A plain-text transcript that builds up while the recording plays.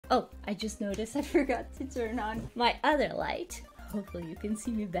Oh, I just noticed I forgot to turn on my other light. Hopefully you can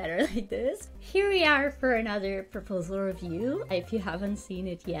see me better like this. Here we are for another proposal review. If you haven't seen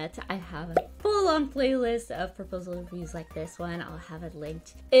it yet, I have a full-on playlist of proposal reviews like this one. I'll have it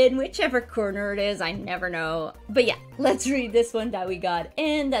linked in whichever corner it is, I never know. But yeah, let's read this one that we got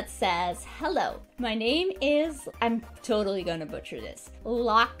in that says, hello, my name is, I'm totally gonna butcher this,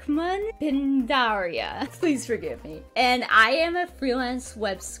 Lakman Pindaria. Please forgive me. And I am a freelance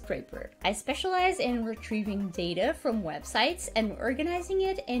web scraper. I specialize in retrieving data from websites and organizing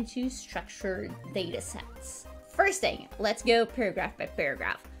it into structured data sets. First thing, let's go paragraph by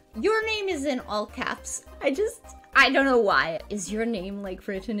paragraph. Your name is in all caps. I don't know why. Is your name like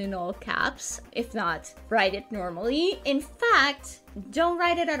written in all caps? If not, write it normally. In fact, don't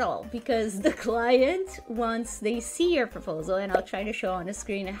write it at all, because the client, once they see your proposal, and I'll try to show on the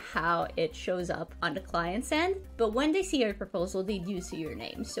screen how it shows up on the client's end, but when they see your proposal, they do see your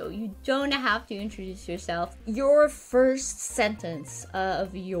name. So you don't have to introduce yourself. Your first sentence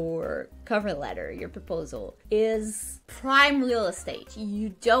of your cover letter, your proposal, is prime real estate.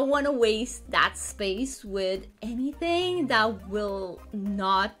 You don't want to waste that space with anything that will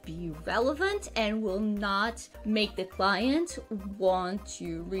not be relevant and will not make the client want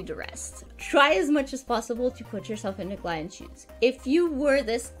to read the rest. Try as much as possible to put yourself in the client's shoes. If you were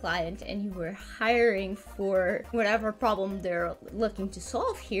this client and you were hiring for whatever problem they're looking to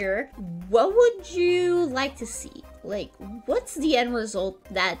solve here, what would you like to see? Like, what's the end result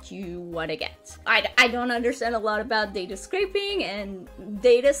that you want to get? I don't understand a lot about data scraping and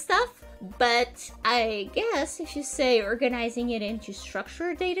data stuff, but I guess if you say organizing it into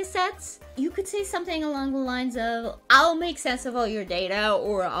structured data sets, you could say something along the lines of, I'll make sense of all your data,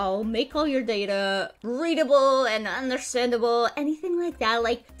 or I'll make all your data readable and understandable, anything like that.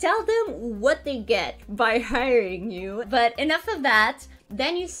 Like, tell them what they get by hiring you. But enough of that.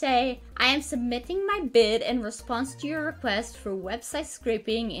 Then you say, I am submitting my bid in response to your request for website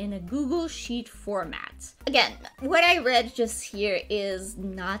scraping in a Google Sheet format. Again, what I read just here is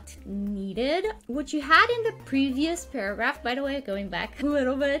not needed. What you had in the previous paragraph, by the way, going back a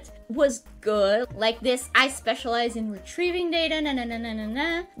little bit, was good. Like this, I specialize in retrieving data,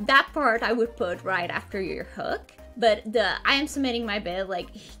 That part I would put right after your hook. But the I am submitting my bid, like,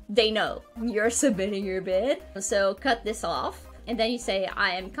 they know you're submitting your bid. So cut this off. And then you say,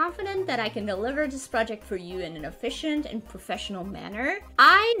 I am confident that I can deliver this project for you in an efficient and professional manner.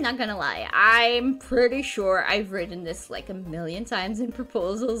 I'm not gonna lie, I'm pretty sure I've written this like a million times in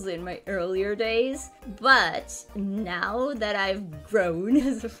proposals in my earlier days. But now that I've grown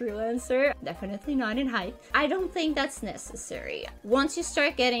as a freelancer, definitely not in height, I don't think that's necessary. Once you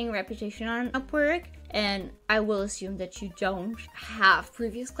start getting reputation on Upwork, and I will assume that you don't have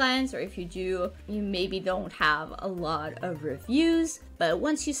previous clients, or if you do, you maybe don't have a lot of reviews. But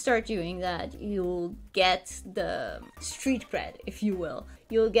once you start doing that, you'll get the street cred, if you will.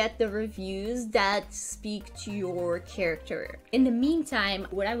 You'll get the reviews that speak to your character. In the meantime,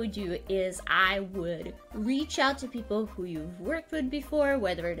 what I would do is I would reach out to people who you've worked with before,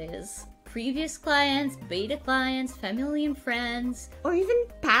 whether it is previous clients, beta clients, family and friends, or even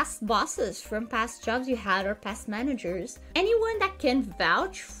past bosses from past jobs you had or past managers. Anyone that can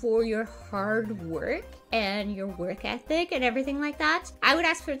vouch for your hard work and your work ethic and everything like that. I would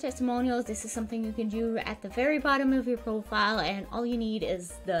ask for testimonials. This is something you can do at the very bottom of your profile, and all you need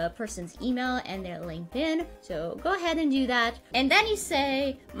is the person's email and their LinkedIn. So go ahead and do that. And then you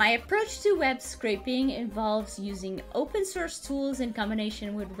say, my approach to web scraping involves using open source tools in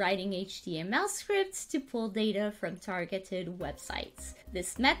combination with writing HTML scripts to pull data from targeted websites.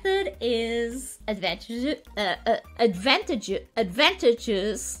 This method is advantageous.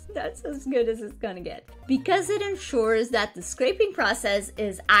 That's as good as it's gonna get, because it ensures that the scraping process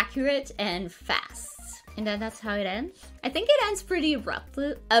is accurate and fast. And then that's how it ends. I think it ends pretty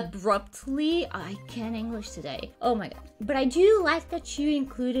abruptly. I can't English today. Oh my god. But I do like that you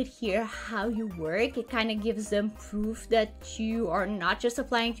included here how you work. It kind of gives them proof that you are not just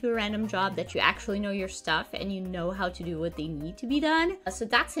applying to a random job, that you actually know your stuff and you know how to do what they need to be done. So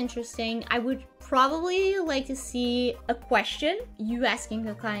that's interesting. I would probably like to see a question, you asking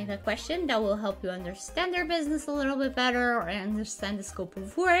the client a question that will help you understand their business a little bit better or understand the scope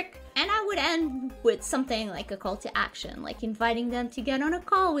of work. And I would end with something like a call to action, like inviting them to get on a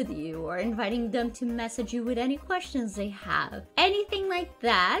call with you or inviting them to message you with any questions they have. Anything like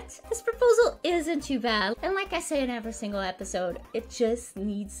that. This proposal isn't too bad. And like I say in every single episode, it just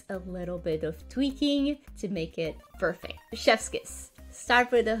needs a little bit of tweaking to make it perfect. Chef's kiss.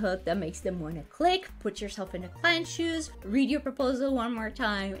 Start with a hook that makes them want to click, put yourself in the client's shoes, read your proposal one more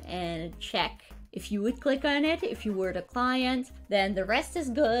time, and check if you would click on it if you were the client. then the rest is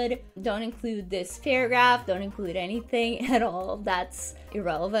good. Don't include this paragraph, don't include anything at all that's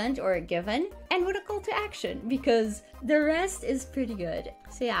irrelevant or a given, and with a call to action, because the rest is pretty good.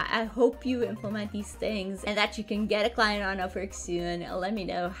 So yeah, I hope you implement these things and that you can get a client on Upwork soon. Let me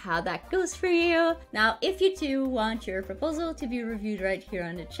know how that goes for you. Now, if you too want your proposal to be reviewed right here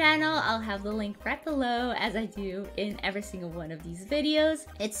on the channel, I'll have the link right below, as I do in every single one of these videos.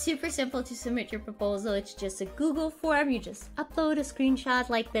 It's super simple to submit your proposal. It's just a Google form. You just upload a screenshot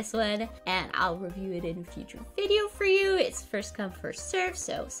like this one, and I'll review it in a future video for you. It's first come, first serve,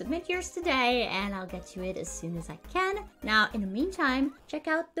 so submit yours today and I'll get to it as soon as I can. Now, in the meantime, check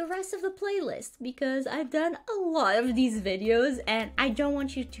out the rest of the playlist, because I've done a lot of these videos and I don't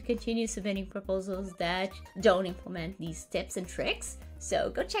want you to continue submitting proposals that don't implement these tips and tricks. So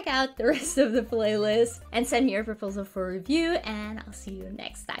go check out the rest of the playlist and send me your proposal for review, and I'll see you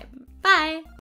next time. Bye!